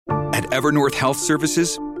Evernorth Health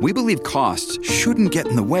Services, we believe costs shouldn't get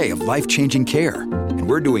in the way of life-changing care, and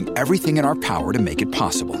we're doing everything in our power to make it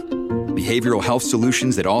possible. Behavioral health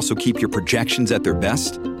solutions that also keep your projections at their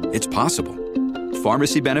best? It's possible.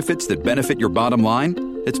 Pharmacy benefits that benefit your bottom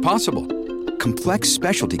line? It's possible. Complex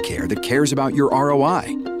specialty care that cares about your ROI?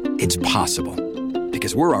 It's possible.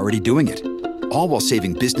 Because we're already doing it. All while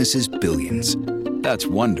saving businesses billions. That's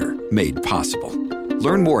Wonder made possible.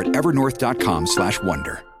 Learn more at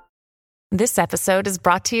evernorth.com/wonder. This episode is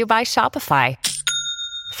brought to you by Shopify.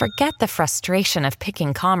 Forget the frustration of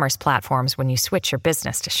picking commerce platforms when you switch your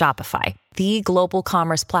business to Shopify, the global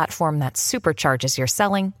commerce platform that supercharges your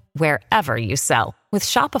selling wherever you sell. With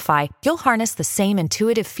Shopify, you'll harness the same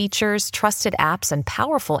intuitive features, trusted apps, and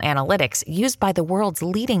powerful analytics used by the world's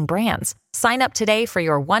leading brands. Sign up today for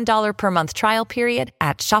your $1 per month trial period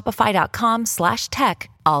at shopify.com/tech,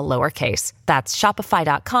 all lowercase. That's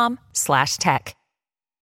shopify.com/tech.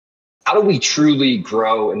 How do we truly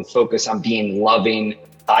grow and focus on being loving,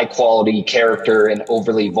 high quality character and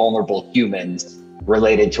overly vulnerable humans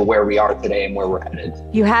related to where we are today and where we're headed?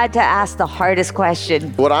 You had to ask the hardest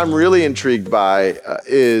question. What I'm really intrigued by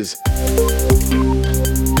is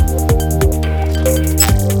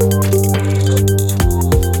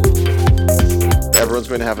everyone's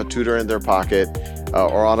going to have a tutor in their pocket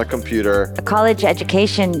or on a computer. A college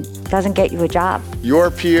education doesn't get you a job. Your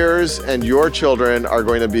peers and your children are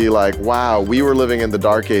going to be like, wow, we were living in the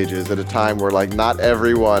dark ages at a time where like not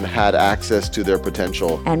everyone had access to their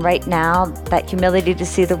potential. And right now, that humility to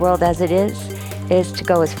see the world as it is to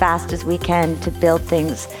go as fast as we can to build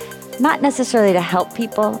things, not necessarily to help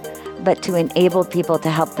people, but to enable people to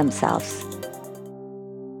help themselves.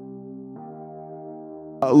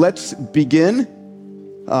 Let's begin.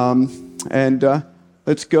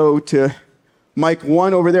 Let's go to mic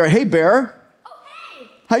 1 over there. Hey, Bear. Oh, hey.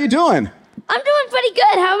 How you doing? I'm doing pretty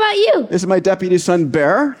good. How about you? This is my deputy son,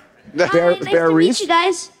 Bear. Hi, Bear, nice Bear to Reese. meet you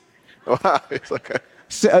guys. Wow, it's okay.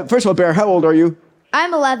 First of all, Bear, how old are you?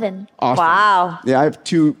 I'm 11. Awesome. Wow. Yeah, I have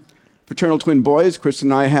 2 fraternal twin boys.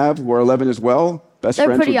 Kristen and I have. We're 11 as well. Best They're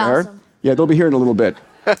friends pretty with Bear. awesome. Yeah, they'll be here in a little bit.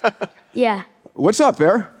 Yeah. What's up,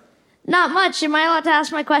 Bear? Not much. Am I allowed to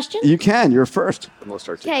ask my question? You can. You're first. The most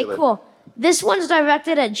Okay, articulate. cool. This one's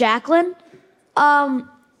directed at Jacqueline.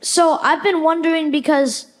 So I've been wondering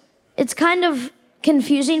because it's kind of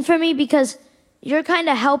confusing for me because you're kind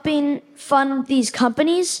of helping fund these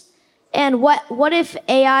companies. And what if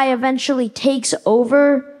AI eventually takes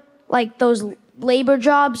over like those labor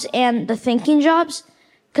jobs and the thinking jobs?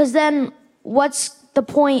 Because then what's the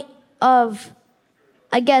point of,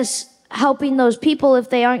 I guess, helping those people if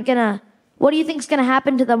they aren't gonna, what do you think is gonna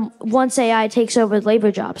happen to them once AI takes over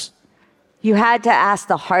labor jobs? You had to ask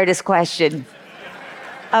the hardest question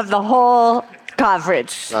of the whole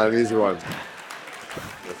conference. Not an easy one.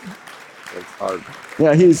 It's hard.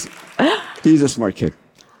 Yeah, he's a smart kid.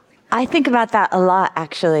 I think about that a lot,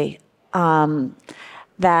 actually.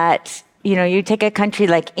 That, you take a country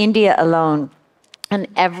like India alone, and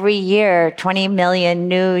every year, 20 million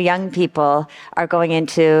new young people are going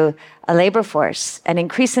into a labor force. And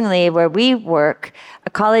increasingly, where we work, a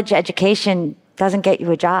college education doesn't get you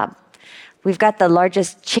a job. We've got the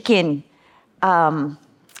largest chicken farm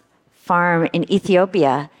in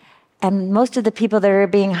Ethiopia. And most of the people that are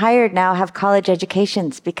being hired now have college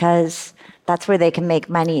educations because that's where they can make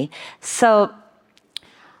money. So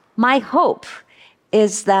my hope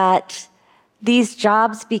is that these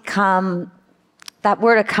jobs become, that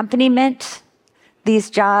word accompaniment, these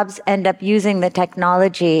jobs end up using the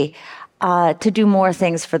technology to do more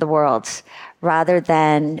things for the world rather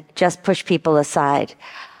than just push people aside.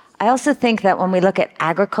 I also think that when we look at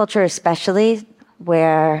agriculture, especially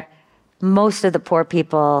where most of the poor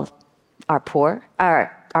people are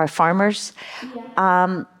farmers,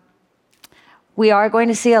 we are going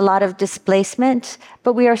to see a lot of displacement,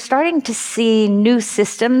 but we are starting to see new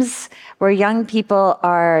systems where young people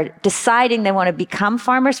are deciding they want to become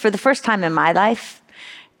farmers for the first time in my life,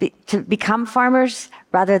 to become farmers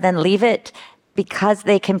rather than leave it, because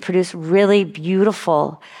they can produce really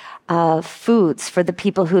beautiful foods for the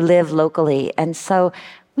people who live locally. And so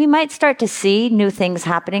we might start to see new things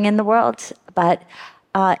happening in the world, but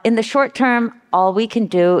in the short term, all we can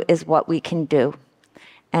do is what we can do.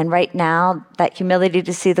 And right now, that humility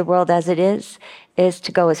to see the world as it is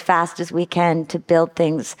to go as fast as we can to build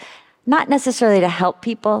things, not necessarily to help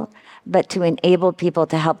people, but to enable people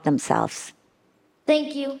to help themselves.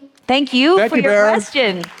 Thank you. Thank you for your Bear.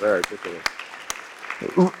 question. Very articulate.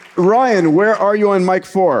 Ryan, where are you on mic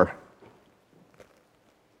 4?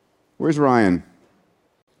 Where's Ryan?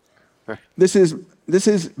 This is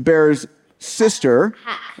Bear's sister,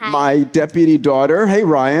 my deputy daughter. Hey,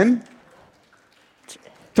 Ryan.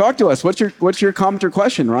 talk to us. What's your comment or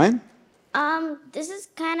question, Ryan? This is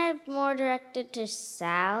kind of more directed to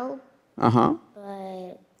Sal. Uh-huh.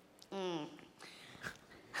 But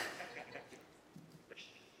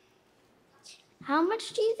how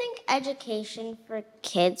much do you think education for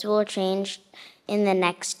kids will change in the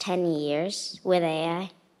next 10 years with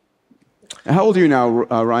AI? How old are you now,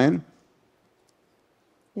 Ryan?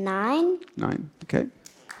 9? 9. Okay.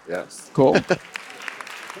 Yes. Cool.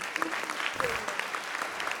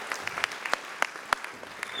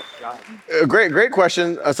 Great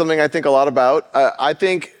question. Something I think a lot about. I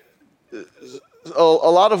think a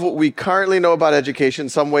lot of what we currently know about education,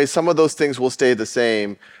 some of those things will stay the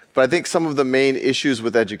same. But I think some of the main issues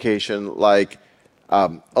with education, like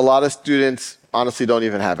a lot of students honestly don't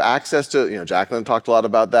even have access to, Jacqueline talked a lot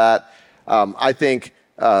about that. I think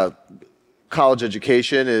college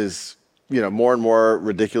education is, more and more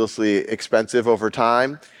ridiculously expensive over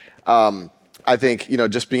time. I think,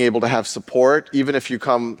 just being able to have support, even if you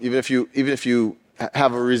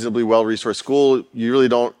have a reasonably well-resourced school, you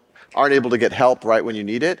really aren't able to get help right when you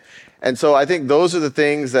need it. And so I think those are the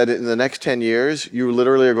things that in the next 10 years, you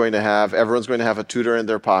literally are going to have, everyone's going to have a tutor in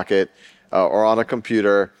their pocket or on a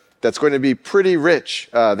computer that's going to be pretty rich,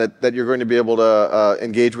 that you're going to be able to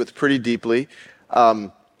engage with pretty deeply.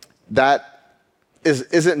 That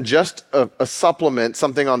isn't just a supplement,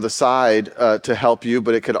 something on the side to help you,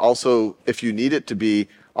 but it could also, if you need it to be,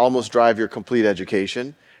 almost drive your complete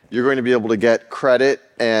education. You're going to be able to get credit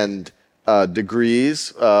and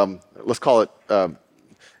degrees, let's call it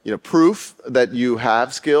proof that you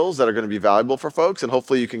have skills that are going to be valuable for folks, and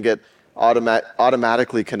hopefully you can get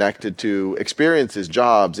automatically connected to experiences,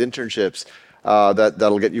 jobs, internships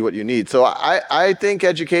that'll get you what you need. So I think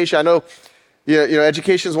education, I know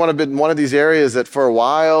education has been one of these areas that for a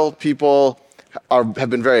while people have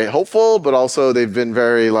been very hopeful, but also they've been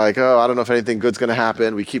very like, oh, I don't know if anything good's going to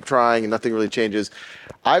happen. We keep trying and nothing really changes.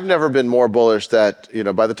 I've never been more bullish that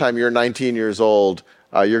by the time you're 19 years old,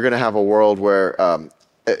 you're going to have a world where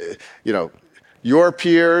your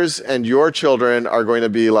peers and your children are going to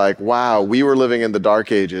be like, wow, we were living in the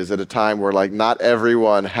dark ages at a time where like not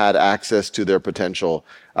everyone had access to their potential.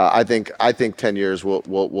 I think 10 years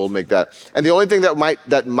will make that. And the only thing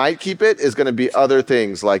that might keep it is going to be other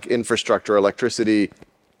things like infrastructure, electricity,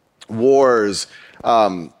 wars,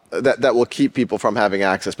 that will keep people from having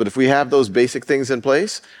access. But if we have those basic things in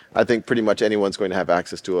place, I think pretty much anyone's going to have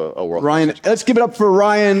access to a world. Ryan, let's give it up for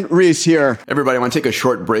Ryan Reese here. Everybody, I want to take a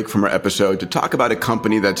short break from our episode to talk about a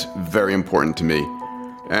company that's very important to me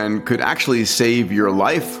and could actually save your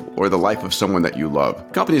life or the life of someone that you love.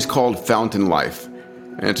 The company is called Fountain Life.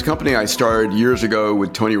 And it's a company I started years ago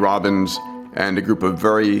with Tony Robbins and a group of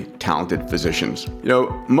very talented physicians.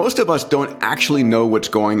 Most of us don't actually know what's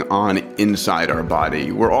going on inside our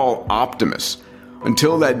body. We're all optimists.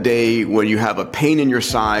 Until that day when you have a pain in your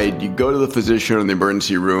side, you go to the physician in the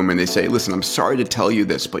emergency room and they say, listen, I'm sorry to tell you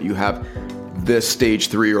this, but you have this stage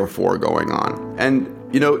 3 or 4 going on. And,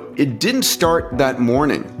 it didn't start that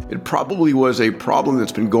morning. It probably was a problem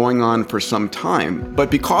that's been going on for some time.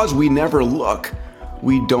 But because we never look,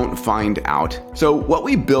 we don't find out. So what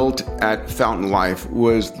we built at Fountain Life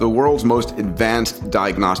was the world's most advanced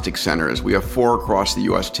diagnostic centers. We have 4 across the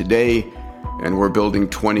US today, and we're building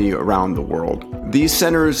 20 around the world. These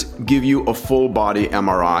centers give you a full body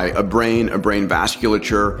MRI, a brain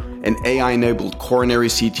vasculature, an AI-enabled coronary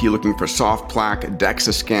CT looking for soft plaque, a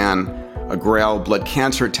DEXA scan, a GRAIL blood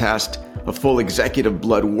cancer test, a full executive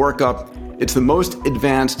blood workup. It's the most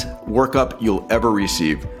advanced workup you'll ever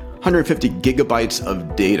receive. 150 gigabytes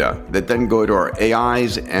of data that then go to our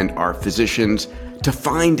AIs and our physicians to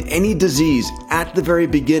find any disease at the very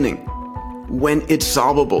beginning when it's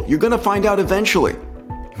solvable. You're going to find out eventually.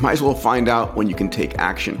 Might as well find out when you can take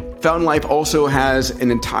action. Fountain Life also has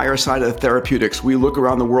an entire side of therapeutics. We look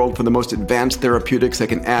around the world for the most advanced therapeutics that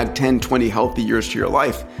can add 10, 20 healthy years to your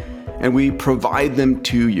life, and we provide them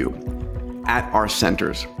to you at our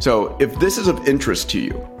centers. So if this is of interest to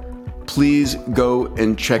you, please go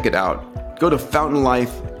and check it out. Go to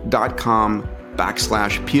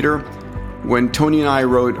fountainlife.com/Peter. When Tony and I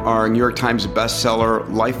wrote our New York Times bestseller,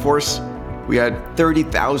 Life Force, we had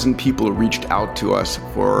 30,000 people who reached out to us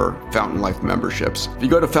for Fountain Life memberships. If you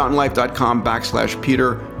go to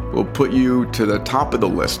fountainlife.com/Peter, we'll put you to the top of the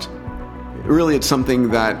list. Really, it's something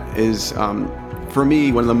that is, for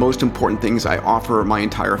me, one of the most important things I offer my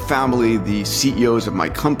entire family, the CEOs of my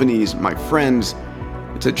companies, my friends.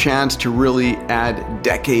 It's a chance to really add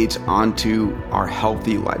decades onto our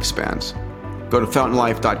healthy lifespans. Go to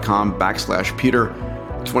fountainlife.com/Peter.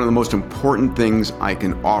 It's one of the most important things I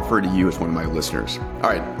can offer to you as one of my listeners.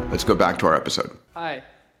 All right, let's go back to our episode. Hi,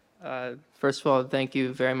 First of all, thank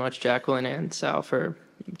you very much, Jacqueline and Sal, for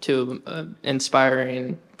two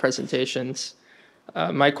inspiring presentations.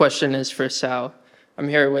 My question is for Sal. I'm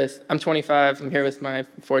 25. I'm here with my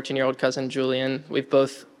 14-year-old cousin, Julian. We've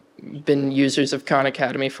both been users of Khan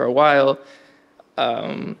Academy for a while.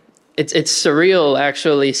 It's surreal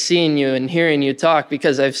actually seeing you and hearing you talk,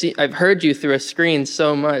 because I've heard you through a screen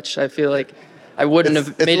so much. I feel like I wouldn't have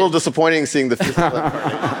made It's a little disappointing seeing the physical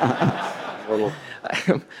incarnation. A little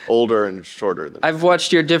older and shorter. I've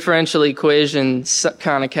watched your differential equation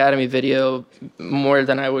Khan Academy video more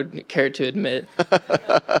than I would care to admit.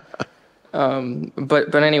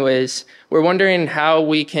 But anyways, we're wondering how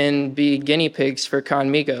we can be guinea pigs for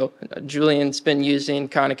Khanmigo. Julian's been using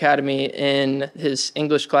Khan Academy in his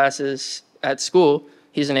English classes at school.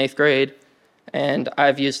 He's in 8th grade. And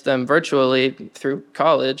I've used them virtually through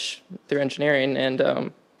college, through engineering.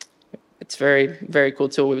 And it's very, very cool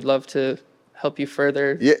tool. We would love to help you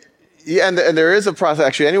further. Yeah, and there is a process.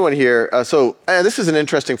 Actually, anyone here, and this is an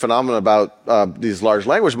interesting phenomenon about these large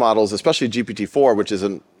language models, especially GPT-4, which is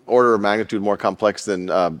an order of magnitude more complex than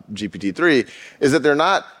GPT-3, is that they're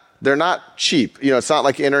not cheap. You know, it's not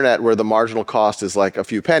like internet where the marginal cost is like a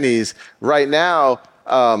few pennies. Right now,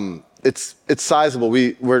 it's sizable.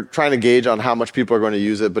 We're trying to gauge on how much people are going to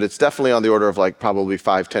use it, but it's definitely on the order of like probably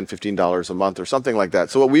 $5, $10, $15 a month or something like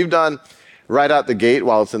that. So what we've done right out the gate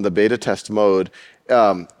while it's in the beta test mode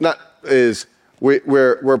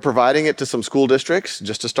we're providing it to some school districts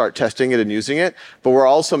just to start testing it and using it, but we're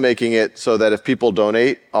also making it so that if people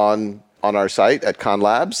donate on our site at Khan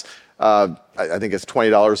Labs, I think it's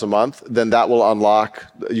 $20 a month, then that will unlock,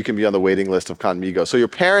 you can be on the waiting list of Khanmigo. So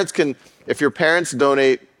if your parents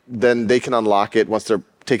donate, then they can unlock it once they're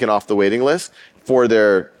taken off the waiting list for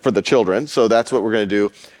the children. So that's what we're going to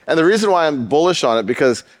do. And the reason why I'm bullish on it,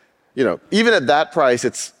 because even at that price,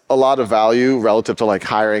 it's a lot of value relative to like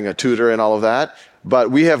hiring a tutor and all of that.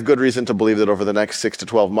 But we have good reason to believe that over the next 6 to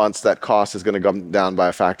 12 months, that cost is going to come down by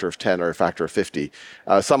a factor of 10 or a factor of 50.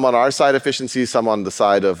 Some on our side efficiency, some on the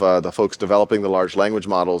side of the folks developing the large language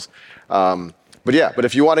models. But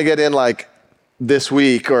if you want to get in like this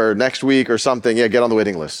week or next week or something, get on the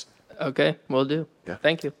waiting list. Okay, will do. Yeah.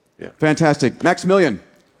 Thank you. Yeah. Fantastic. Maximilian.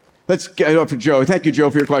 Let's get it up for Joe. Thank you, Joe,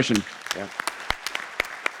 for your question. Yeah.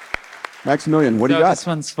 Maximilian, what do you got? This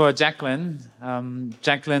one's for Jacqueline.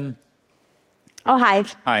 Jacqueline. Oh, hi.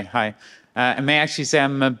 Hi. I may actually say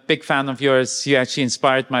I'm a big fan of yours. You actually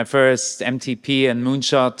inspired my first MTP and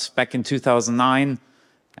moonshot back in 2009.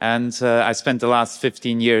 And I spent the last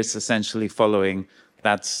 15 years essentially following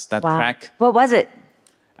that track. What was it?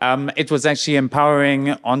 It was actually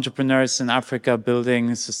empowering entrepreneurs in Africa,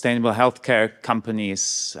 building sustainable healthcare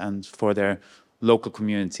companies and for their local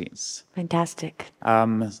communities. Fantastic.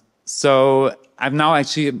 So I've now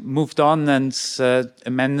actually moved on and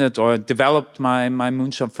amended or developed my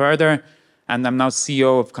moonshot further. And I'm now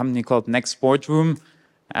CEO of a company called Next Boardroom.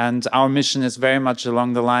 And our mission is very much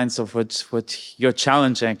along the lines of what your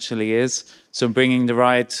challenge actually is. So bringing the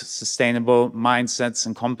right sustainable mindsets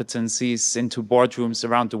and competencies into boardrooms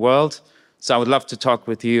around the world. So I would love to talk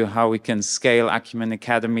with you how we can scale Acumen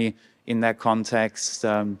Academy in that context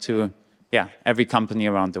to every company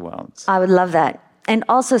around the world. I would love that. And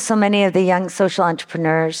also so many of the young social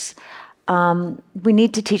entrepreneurs, we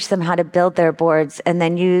need to teach them how to build their boards and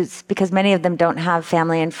then because many of them don't have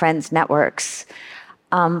family and friends networks,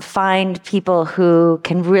 find people who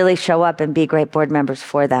can really show up and be great board members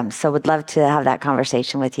for them. So would love to have that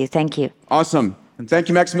conversation with you. Thank you. Awesome. Thank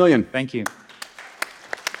you, Maximilian. Thank you.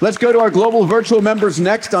 Let's go to our global virtual members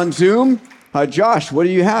next on Zoom. Josh, what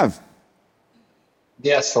do you have?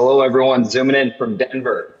 Yes, hello everyone, zooming in from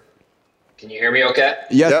Denver. Can you hear me okay?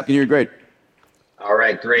 Yes, I can hear you great. All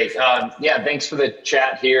right, great. Thanks for the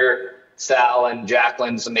chat here, Sal and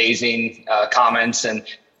Jacqueline's amazing comments. And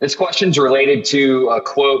this question's related to a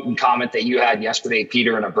quote and comment that you had yesterday,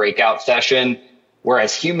 Peter, in a breakout session,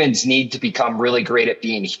 whereas humans need to become really great at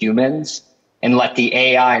being humans and let the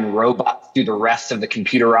AI and robots do the rest of the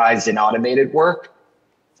computerized and automated work.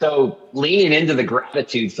 So leaning into the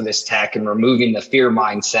gratitude for this tech and removing the fear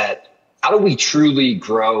mindset, how do we truly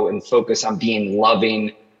grow and focus on being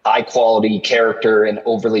loving, high quality character and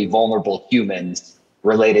overly vulnerable humans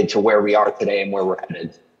related to where we are today and where we're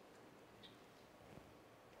headed?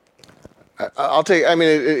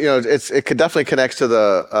 It could definitely connects to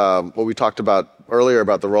the what we talked about earlier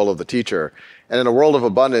about the role of the teacher. And in a world of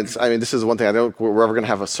abundance, this is one thing, I don't think we're ever going to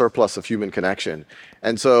have a surplus of human connection.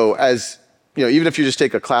 And so even if you just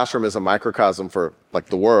take a classroom as a microcosm for like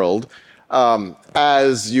the world,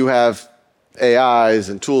 as you have AIs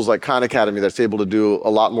and tools like Khan Academy that's able to do a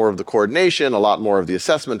lot more of the coordination, a lot more of the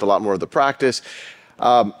assessment, a lot more of the practice,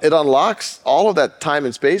 it unlocks all of that time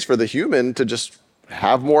and space for the human to just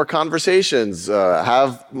have more conversations,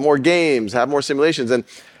 have more games, have more simulations. And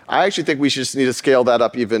I actually think we just need to scale that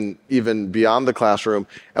up even beyond the classroom.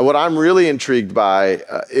 And what I'm really intrigued by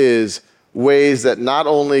is ways that not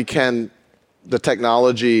only can the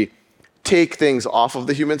technology take things off of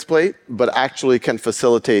the human's plate, but actually can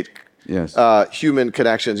facilitate human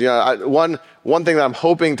connections. One thing that I'm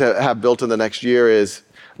hoping to have built in the next year is,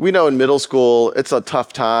 we know in middle school, it's a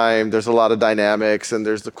tough time. There's a lot of dynamics, and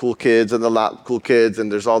there's the cool kids and the not cool kids,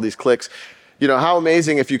 and there's all these cliques. How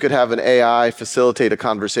amazing if you could have an AI facilitate a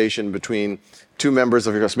conversation between two members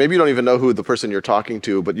of your class. Maybe you don't even know who the person you're talking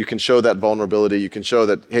to, but you can show that vulnerability. You can show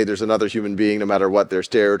that, hey, there's another human being, no matter what their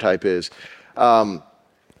stereotype is.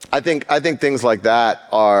 I think things like that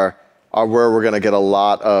are where we're going to get a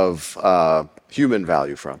lot of human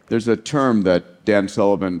value from. There's a term that Dan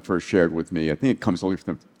Sullivan first shared with me. I think it comes only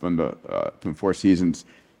from Four Seasons.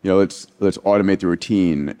 Let's automate the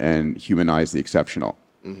routine and humanize the exceptional.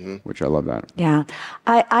 Mm-hmm. Which I love that. Yeah,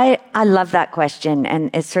 I love that question,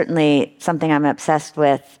 and it's certainly something I'm obsessed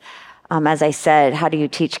with. As I said, how do you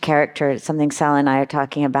teach character? It's something Sal and I are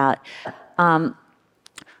talking about.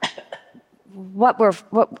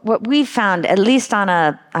 What we found, at least on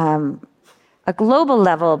a global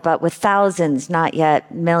level, but with thousands, not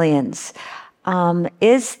yet millions,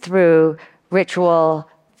 is through ritual,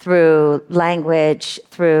 through language,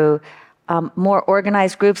 through more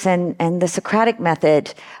organized groups, and the Socratic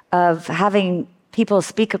method of having people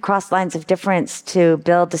speak across lines of difference to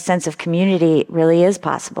build a sense of community really is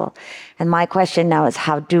possible. And my question now is,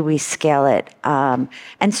 how do we scale it? And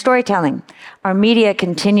storytelling. Our media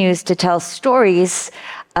continues to tell stories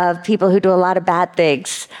of people who do a lot of bad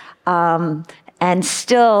things and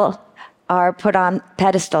still are put on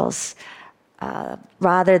pedestals.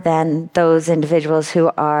 Rather than those individuals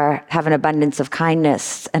who have an abundance of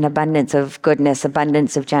kindness, an abundance of goodness,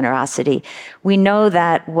 abundance of generosity. We know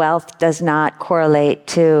that wealth does not correlate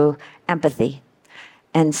to empathy.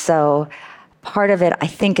 And so part of it, I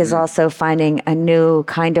think, is also finding a new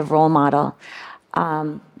kind of role model,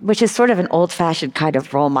 which is sort of an old-fashioned kind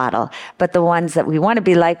of role model, but the ones that we want to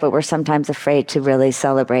be like, but we're sometimes afraid to really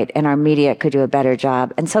celebrate. And our media could do a better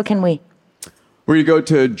job, and so can we. We're going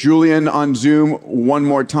to go to Julian on Zoom one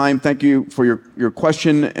more time. Thank you for your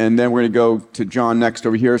question. And then we're going to go to John next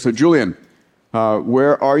over here. So Julian,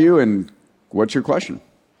 where are you and what's your question?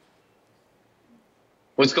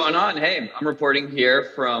 What's going on? Hey, I'm reporting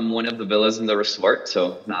here from one of the villas in the resort,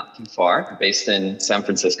 so not too far, based in San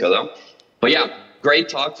Francisco though. But yeah, great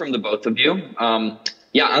talk from the both of you.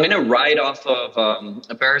 I'm going to ride off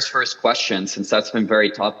of Bear's first question, since that's been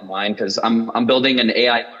very top of mind, because I'm building an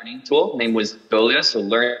AI learning tool named Wisdolia. So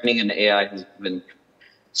learning and AI has been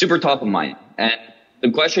super top of mind. And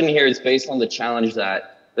the question here is based on the challenge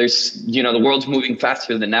that there's, the world's moving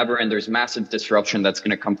faster than ever, and there's massive disruption that's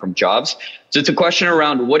going to come from jobs. So it's a question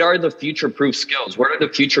around, what are the future-proof skills? What are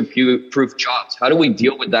the future-proof jobs? How do we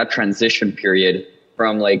deal with that transition period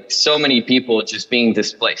from so many people just being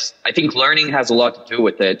displaced? I think learning has a lot to do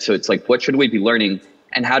with it. So it's what should we be learning,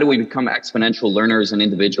 and how do we become exponential learners and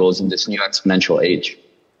individuals in this new exponential age?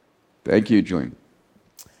 Thank you, Julian.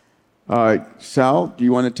 Sal, do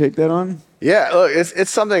you want to take that on? Yeah, look, it's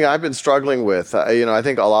something I've been struggling with. I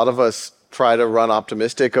think a lot of us try to run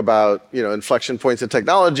optimistic about, inflection points in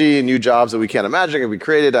technology, new jobs that we can't imagine can be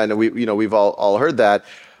created. I know we've all heard that.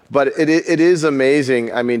 But it is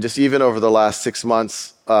amazing. I mean, just even over the last 6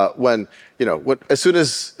 months, as soon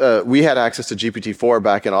as we had access to GPT-4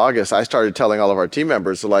 back in August, I started telling all of our team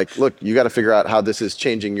members, look, you got to figure out how this is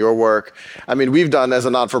changing your work. I mean, we've done, as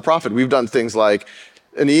a not-for-profit, we've done things like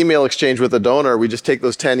an email exchange with a donor. We just take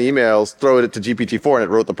those 10 emails, throw it to GPT-4, and it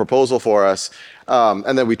wrote the proposal for us.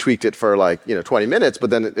 And then we tweaked it for 20 minutes, but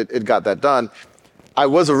then it got that done. I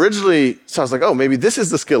was like, oh, maybe this is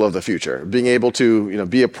the skill of the future, being able to,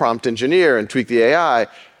 be a prompt engineer and tweak the AI.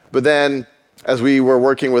 But then as we were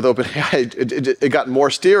working with OpenAI, it got more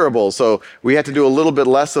steerable. So we had to do a little bit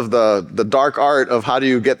less of the dark art of how do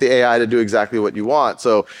you get the AI to do exactly what you want.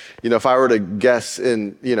 So, if I were to guess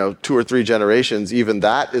in, 2 or 3 generations, even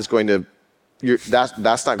that is going to,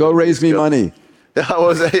 that's not go raise me money.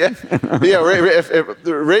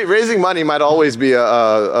 Raising money might always be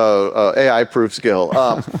a AI-proof skill.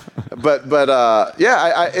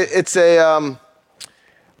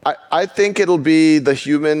 I think it'll be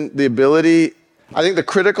the ability. I think the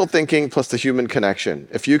critical thinking plus the human connection.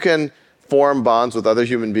 If you can form bonds with other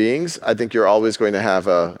human beings, I think you're always going to have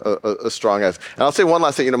a strong. And I'll say one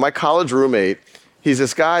last thing. My college roommate, he's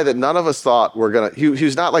this guy that none of us thought were gonna. He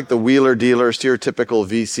was not like the wheeler dealer, stereotypical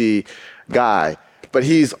VC guy. But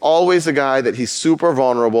he's always a guy that he's super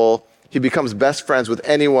vulnerable. He becomes best friends with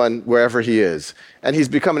anyone wherever he is. And he's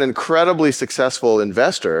become an incredibly successful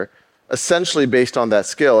investor, essentially based on that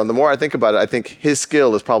skill. And the more I think about it, I think his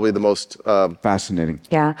skill is probably the most fascinating,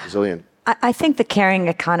 resilient. I think the caring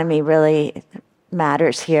economy really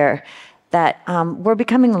matters here, that we're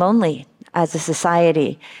becoming lonely as a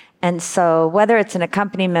society. And so whether it's an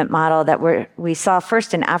accompaniment model that we saw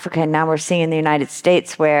first in Africa and now we're seeing in the United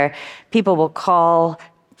States, where people will call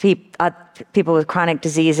people with chronic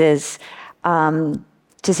diseases to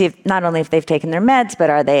see if, not only if they've taken their meds,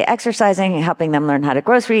 but are they exercising, helping them learn how to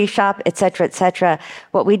grocery shop, et cetera, et cetera.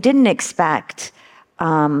 What we didn't expect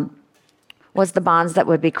was the bonds that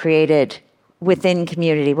would be created within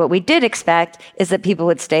community. What we did expect is that people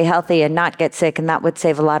would stay healthy and not get sick, and that would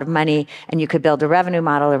save a lot of money, and you could build a revenue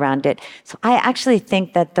model around it. So I actually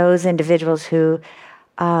think that those individuals who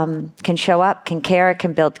can show up, can care,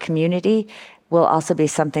 can build community, will also be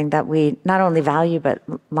something that we not only value, but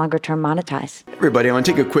longer term monetize. Everybody, I want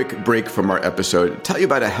to take a quick break from our episode, tell you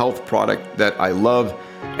about a health product that I love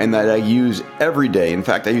and that I use every day. In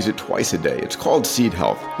fact, I use it twice a day. It's called Seed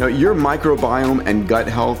Health. Now, your microbiome and gut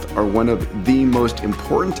health are one of the most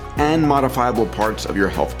important and modifiable parts of your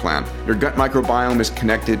health plan. Your gut microbiome is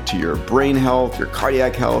connected to your brain health, your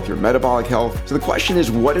cardiac health, your metabolic health. So the question is,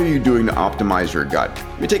 what are you doing to optimize your gut?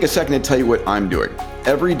 Let me take a second to tell you what I'm doing.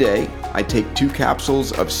 Every day, I take 2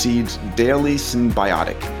 capsules of Seed's Daily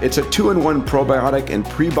Synbiotic. It's a 2-in-1 probiotic and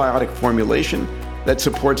prebiotic formulation that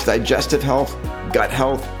supports digestive health, gut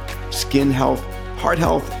health, skin health, heart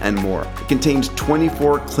health, and more. It contains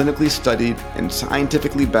 24 clinically studied and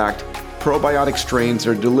scientifically backed probiotic strains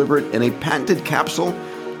that are delivered in a patented capsule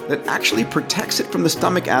that actually protects it from the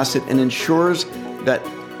stomach acid and ensures that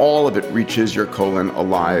all of it reaches your colon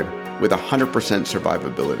alive with 100%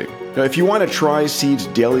 survivability. Now, if you want to try Seed's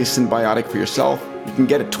Daily Synbiotic for yourself, you can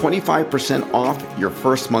get a 25% off your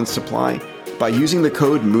first month's supply by using the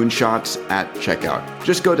code Moonshots at checkout.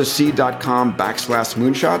 Just go to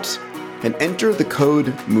seed.com/moonshots and enter the code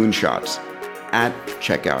Moonshots at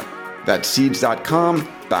checkout. That's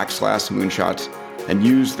seeds.com/moonshots and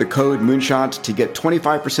use the code Moonshots to get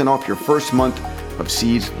 25% off your first month of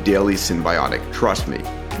Seed's Daily Synbiotic. Trust me,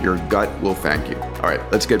 your gut will thank you. All right,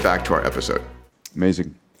 let's get back to our episode.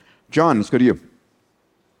 Amazing. John, let's go to you.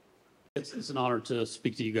 It's an honor to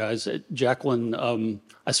speak to you guys. Jacqueline,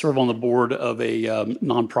 I serve on the board of a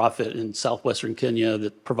nonprofit in southwestern Kenya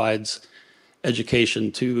that provides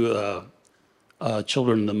education to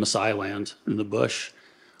children in the Maasai land in the bush.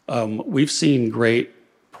 We've seen great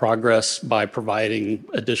progress by providing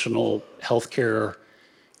additional healthcare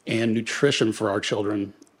and nutrition for our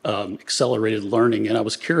children, accelerated learning. And I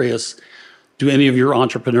was curious, do any of your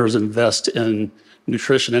entrepreneurs invest in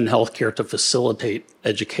nutrition and healthcare to facilitate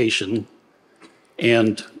education?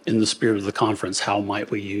 And in the spirit of the conference, how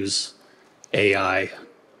might we use AI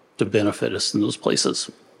to benefit us in those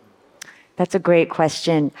places? That's a great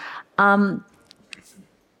question.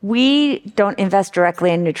 We don't invest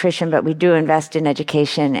directly in nutrition, but we do invest in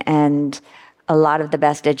education. And a lot of the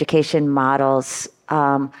best education models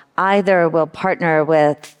either will partner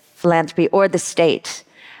with philanthropy or the state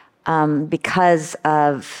because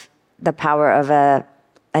of the power of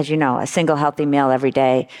as you know, a single healthy meal every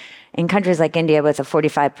day. In countries like India with a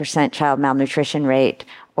 45% child malnutrition rate,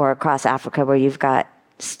 or across Africa where you've got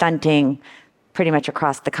stunting pretty much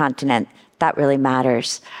across the continent, that really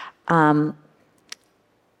matters.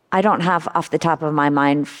 I don't have off the top of my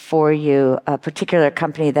mind for you a particular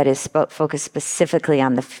company that is focused specifically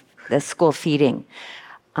on the school feeding,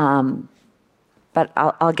 but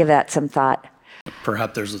I'll give that some thought.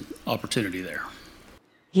 Perhaps there's an opportunity there.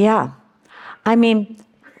 Yeah. I mean,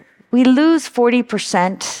 we lose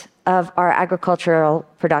 40% of our agricultural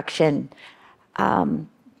production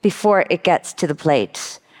before it gets to the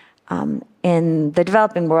plate. In the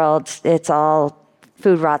developing world, it's all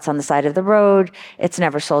food rots on the side of the road. It's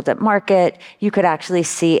never sold at market. You could actually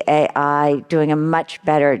see AI doing a much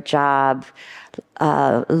better job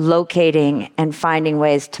locating and finding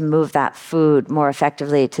ways to move that food more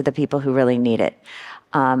effectively to the people who really need it.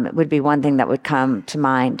 It would be one thing that would come to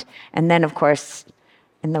mind. And then, of course,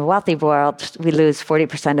 in the wealthy world, we lose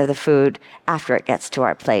 40% of the food after it gets to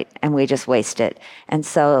our plate, and we just waste it. And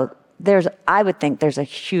so I would think there's a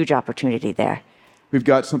huge opportunity there. We've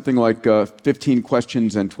got something like 15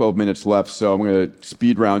 questions and 12 minutes left, so I'm going to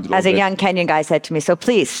speed round it a little bit. As a young Kenyan guy said to me, so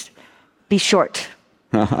please, be short.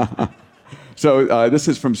 So this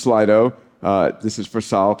is from Slido. This is for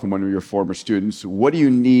Sal, from one of your former students. What do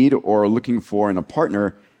you need or are looking for in a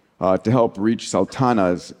partner to help reach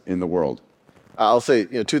sultanas in the world? I'll say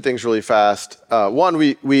two things really fast. One,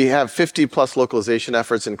 we have 50 plus localization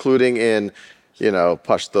efforts, including in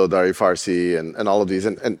Pashto, Dari Farsi, and all of these,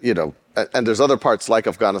 and there's other parts like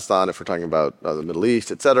Afghanistan if we're talking about the Middle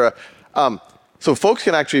East, et cetera. So folks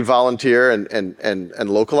can actually volunteer and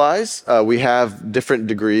localize. We have different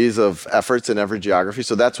degrees of efforts in every geography.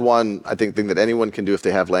 So that's one, I think, thing that anyone can do if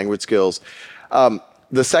they have language skills.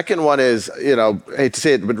 The second one is, I hate to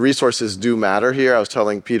say it, but resources do matter here. I was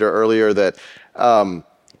telling Peter earlier that,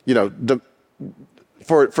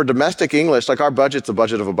 for domestic English, like our budget's a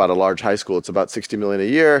budget of about a large high school. It's about 60 million a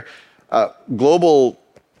year. Global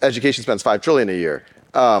education spends 5 trillion a year.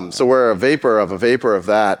 So we're a vapor of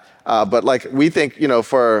that. But we think,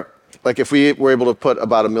 if we were able to put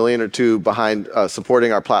about $1 million or $2 million behind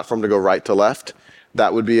supporting our platform to go right to left,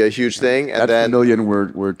 that would be a huge thing. And that's $1 million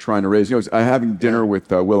we're trying to raise. I'm having dinner with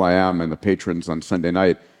Will.i.am and the patrons on Sunday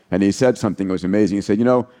night, and he said something that was amazing. He said,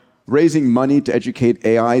 raising money to educate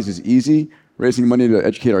AIs is easy. Raising money to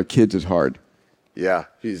educate our kids is hard. Yeah,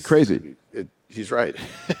 he's crazy. He's right.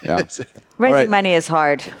 Yeah. Raising money is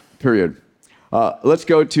hard. Period. Let's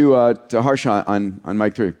go to Harsha on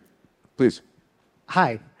mic 3, please.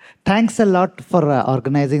 Hi, thanks a lot for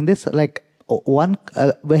organizing this.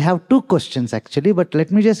 We have 2 questions actually, but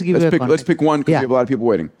let me just give you a context. Let's pick one because we have a lot of people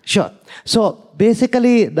waiting. Sure. So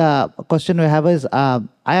basically, the question we have is,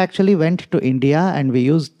 I actually went to India and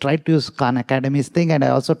we tried to use Khan Academy's thing, and I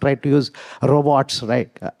also tried to use robots, right?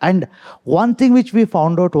 And one thing which we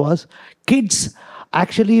found out was kids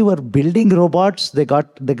actually were building robots. They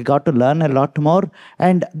got to learn a lot more,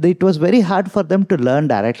 and it was very hard for them to learn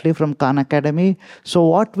directly from Khan Academy. So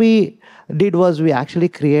what we did was we actually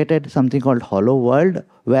created something called Holo World,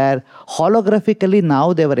 where holographically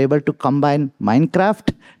now they were able to combine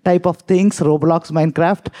Minecraft type of things, Roblox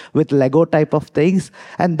Minecraft, with Lego type of things,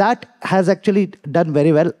 and that has actually done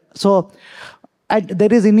very well. So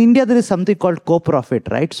in India, there is something called co-profit,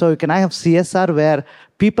 right? So you can have CSR where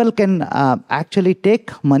people can actually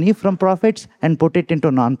take money from profits and put it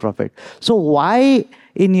into non-profit. So why,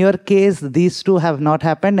 in your case, these two have not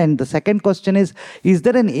happened? And the second question is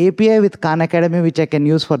there an API with Khan Academy which I can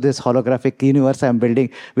use for this holographic universe I'm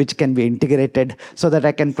building, which can be integrated so that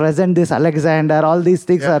I can present this Alexander, all these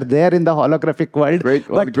things are there in the holographic world,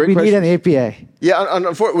 but we need an API. Yeah,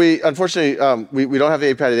 unfortunately, we don't have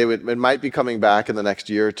the API today. It might be coming back in the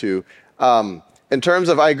next year or two. In terms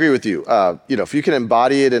of, I agree with you. If you can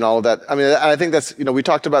embody it and all of that, I think that's, we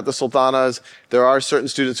talked about the sultanas. There are certain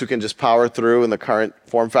students who can just power through in the current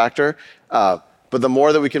form factor. But the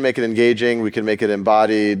more that we can make it engaging, we can make it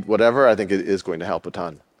embodied, whatever, I think it is going to help a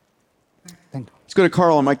ton. Thank you. Let's go to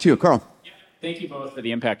Carl on mic 2. Carl. Thank you both for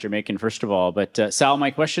the impact you're making, first of all. But Sal,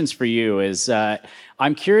 my questions for you is,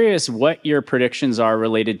 I'm curious what your predictions are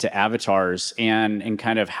related to avatars and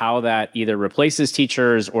kind of how that either replaces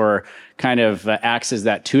teachers or kind of acts as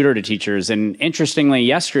that tutor to teachers. And interestingly,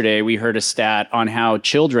 yesterday we heard a stat on how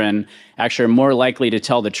children actually are more likely to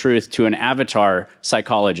tell the truth to an avatar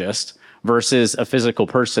psychologist versus a physical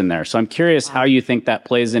person there. So I'm curious how you think that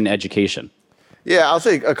plays in education. Yeah, I'll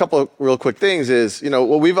say a couple of real quick things is,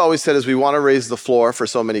 what we've always said is we want to raise the floor for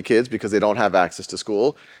so many kids because they don't have access to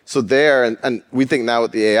school. So and we think now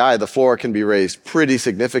with the AI, the floor can be raised pretty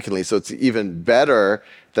significantly. So it's even better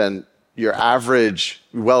than your average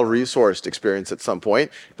well-resourced experience at some point.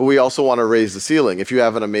 But we also want to raise the ceiling. If you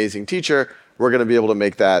have an amazing teacher, we're going to be able to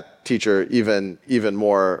make that teacher even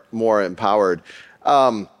more empowered.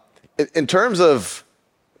 In terms of,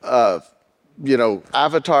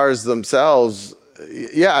 avatars themselves,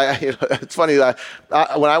 it's funny that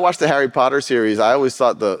when I watched the Harry Potter series, I always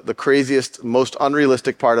thought the craziest, most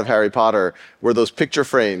unrealistic part of Harry Potter were those picture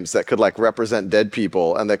frames that could represent dead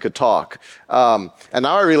people and that could talk. And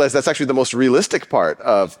now I realize that's actually the most realistic part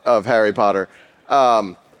of Harry Potter.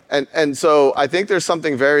 And so I think there's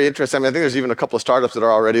something very interesting. I think there's even a couple of startups that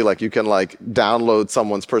are already you can download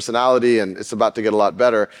someone's personality, and it's about to get a lot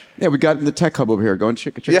better. Yeah, we got the tech hub over here. Go and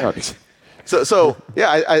check it out. So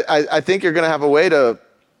I think you're going to have a way to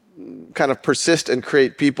kind of persist and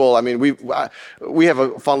create people. We have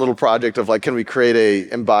a fun little project of can we create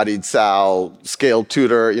a embodied Sal scaled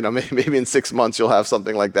tutor? Maybe in 6 months you'll have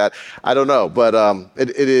something like that. I don't know, but it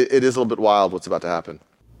is a little bit wild what's about to happen.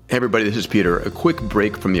 Hey everybody, this is Peter. A quick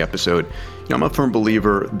break from the episode. I'm a firm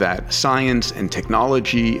believer that science and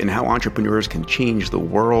technology and how entrepreneurs can change the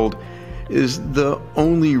world is the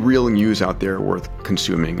only real news out there worth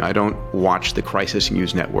consuming. I don't watch the crisis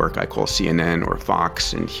news network I call CNN or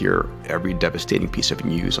Fox and hear every devastating piece of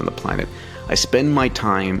news on the planet. I spend my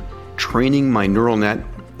time training my neural net,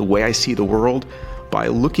 the way I see the world, by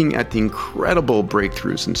looking at the incredible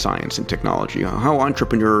breakthroughs in science and technology, how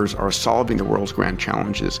entrepreneurs are solving the world's grand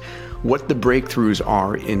challenges, what the breakthroughs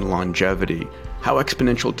are in longevity, how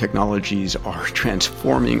exponential technologies are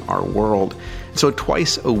transforming our world. So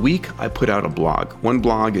twice a week, I put out a blog. One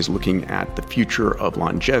blog is looking at the future of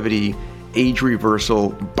longevity, age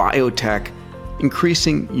reversal, biotech,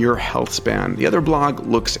 increasing your health span. The other blog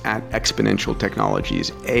looks at exponential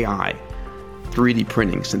technologies, AI, 3D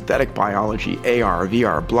printing, synthetic biology, AR,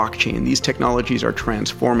 VR, blockchain. These technologies are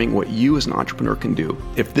transforming what you as an entrepreneur can do.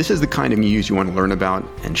 If this is the kind of news you want to learn about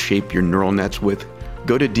and shape your neural nets with,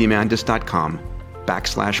 go to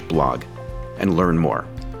demandis.com/blog and learn more.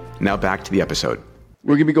 Now back to the episode.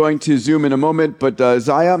 We're going to be going to Zoom in a moment, but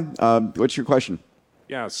Zaya, what's your question?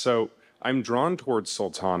 Yeah, so I'm drawn towards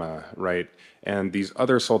Sultana, right? And these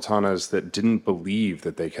other sultanas that didn't believe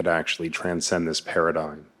that they could actually transcend this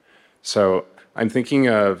paradigm. So I'm thinking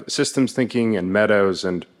of systems thinking and Meadows,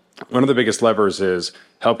 and one of the biggest levers is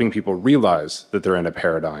helping people realize that they're in a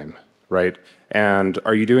paradigm, right? And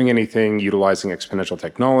are you doing anything utilizing exponential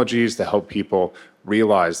technologies to help people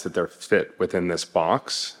realize that they're fit within this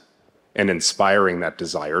box and inspiring that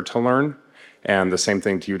desire to learn? And the same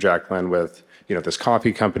thing to you, Jacqueline, with this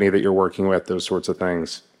coffee company that you're working with, those sorts of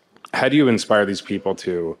things. How do you inspire these people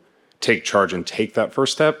to take charge and take that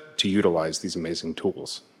first step to utilize these amazing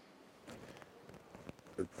tools?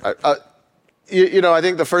 I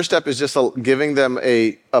think the first step is just giving them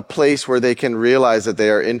a place where they can realize that they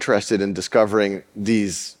are interested in discovering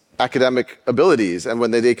these academic abilities. And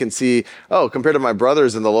when they can see, oh, compared to my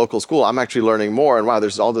brothers in the local school, I'm actually learning more. And wow,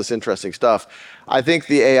 there's all this interesting stuff. I think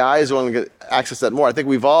the AI is going to access that more. I think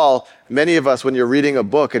many of us, when you're reading a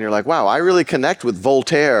book and you're like, wow, I really connect with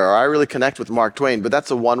Voltaire, or I really connect with Mark Twain, but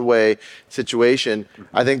that's a one-way situation.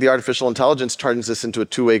 I think the artificial intelligence turns this into a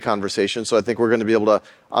two-way conversation, so I think we're going to be able to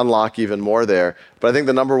unlock even more there. But I think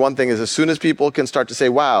the number one thing is, as soon as people can start to say,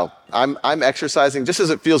 wow, I'm exercising, just as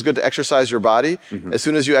it feels good to exercise your body, as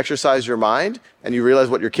soon as you exercise your mind and you realize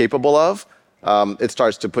what you're capable of, it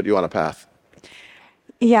starts to put you on a path.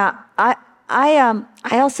 Yeah,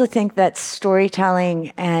 I also think that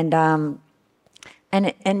storytelling and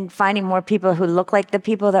finding more people who look like the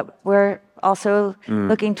people that we're also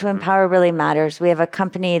looking to empower really matters. We have a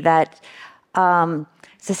company that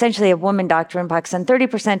it's essentially a woman doctor in Pakistan.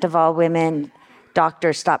 30% of all women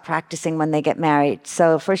doctors stop practicing when they get married.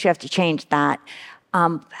 So first you have to change that.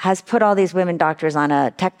 Has put all these women doctors on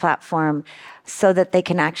a tech platform so that they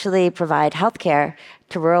can actually provide healthcare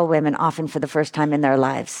to rural women, often for the first time in their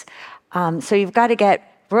lives. So you've got to get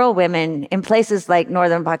rural women in places like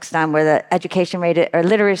northern Pakistan, where the education rate or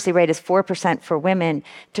literacy rate is 4% for women,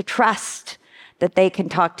 to trust that they can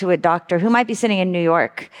talk to a doctor who might be sitting in New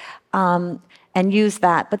York and use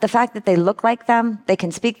that. But the fact that they look like them, they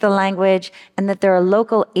can speak the language, and that there are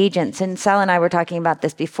local agents, and Sal and I were talking about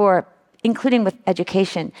this before, including with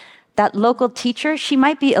education, that local teacher, she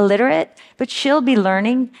might be illiterate, but she'll be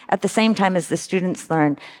learning at the same time as the students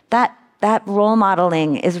learn. That role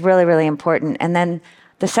modeling is really, really important. And then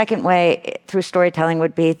the second way through storytelling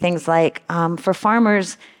would be things like, for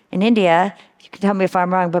farmers in India, you can tell me if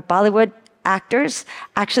I'm wrong, but Bollywood actors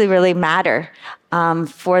actually really matter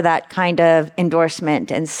for that kind of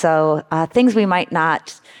endorsement. And so things we might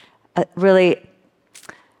not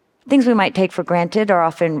things we might take for granted are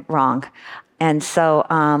often wrong. And so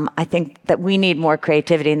I think that we need more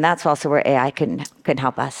creativity, and that's also where AI can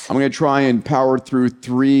help us. I'm going to try and power through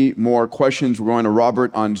 3 more questions. We're going to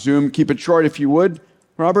Robert on Zoom. Keep it short if you would.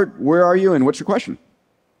 Robert, where are you and what's your question?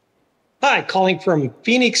 Hi, calling from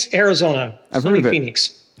Phoenix, Arizona. I've heard of it.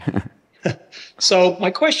 Phoenix. So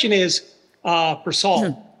my question is for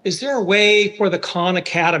Saul, is there a way for the Khan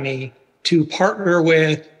Academy to partner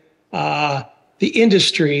with the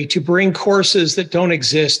industry to bring courses that don't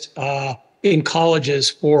exist in colleges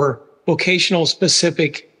for vocational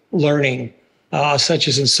specific learning, such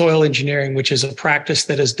as in soil engineering, which is a practice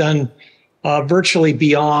that is done virtually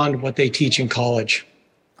beyond what they teach in college?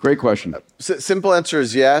 Great question. Simple answer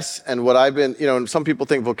is yes. And what I've been, and some people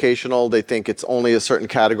think vocational, they think it's only a certain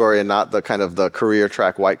category and not the kind of the career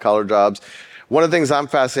track, white collar jobs. One of the things I'm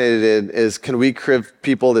fascinated in is, can we give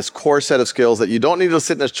people this core set of skills that you don't need to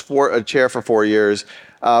sit in a chair for 4 years,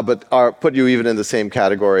 but put you even in the same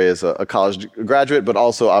category as a college graduate, but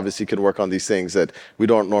also obviously can work on these things that we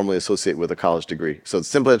don't normally associate with a college degree. So the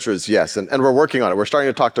simple answer is yes, and we're working on it. We're starting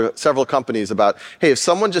to talk to several companies about, hey, if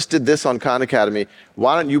someone just did this on Khan Academy,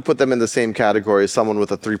 why don't you put them in the same category as someone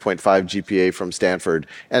with a 3.5 GPA from Stanford?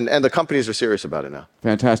 And the companies are serious about it now.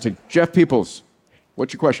 Fantastic. Jeff Peoples,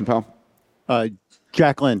 what's your question, pal?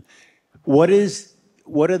 Jacqueline, what is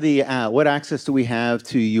what access do we have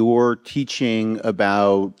to your teaching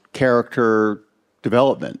about character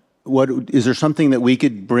development? Is there something that we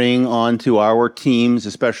could bring onto our teams,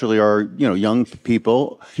 especially our young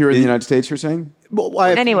people here in the United States? You're saying? Well, I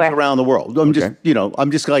have anywhere around the world. I'm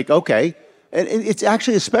just like, okay, and it's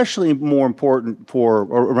actually especially more important for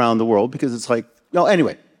around the world because it's like,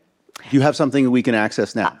 anyway, do you have something that we can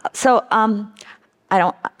access now?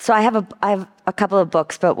 I have a couple of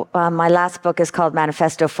books, but my last book is called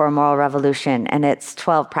Manifesto for a Moral Revolution, and it's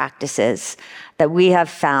 12 practices that we have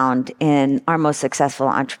found in our most successful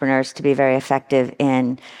entrepreneurs to be very effective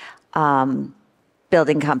in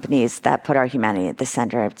building companies that put our humanity at the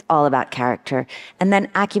center. It's all about character. And then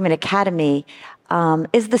Acumen Academy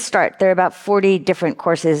is the start. There are about 40 different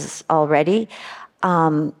courses already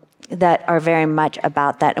that are very much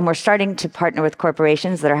about that. And we're starting to partner with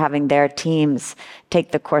corporations that are having their teams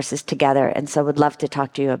take the courses together. And so would love to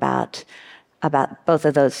talk to you about both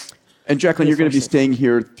of those. And Jacqueline, you're going to be staying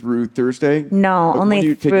here through Thursday? No,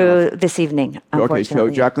 only through this evening, unfortunately. Okay, so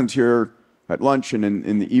Jacqueline's here at lunch and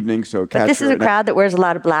in the evening, so catch her. But this is a crowd that wears a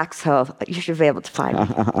lot of black, so you should be able to find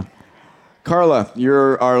me. Carla,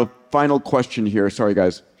 you're our final question here. Sorry,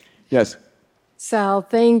 guys. Yes. Sal,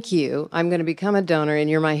 thank you. I'm going to become a donor, and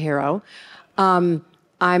you're my hero. I'm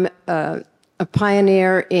a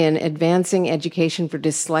pioneer in advancing education for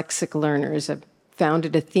dyslexic learners. I've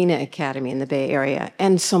founded Athena Academy in the Bay Area.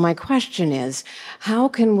 And so my question is, how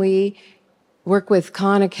can we work with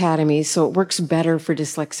Khan Academy so it works better for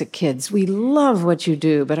dyslexic kids? We love what you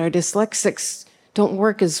do, but our dyslexics don't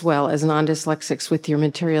work as well as non-dyslexics with your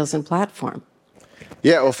materials and platform.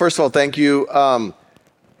 Yeah, well, first of all, thank you.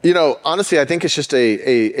 Honestly, I think it's just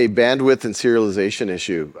a bandwidth and serialization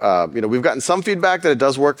issue. We've gotten some feedback that it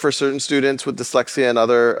does work for certain students with dyslexia and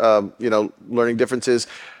other, learning differences,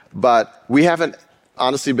 but we haven't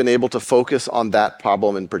honestly been able to focus on that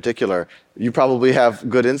problem in particular. You probably have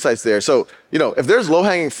good insights there. So, if there's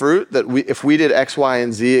low-hanging fruit that if we did X, Y,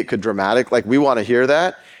 and Z, it could we want to hear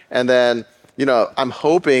that. And then, I'm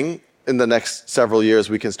hoping in the next several years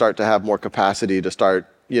we can start to have more capacity to start,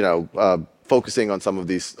 focusing on some of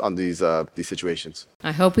these situations.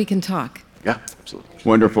 I hope we can talk. Yeah, absolutely.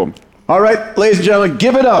 Wonderful. All right, ladies and gentlemen,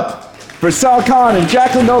 give it up for Sal Khan and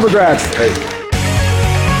Jacqueline Novogratz. Hey.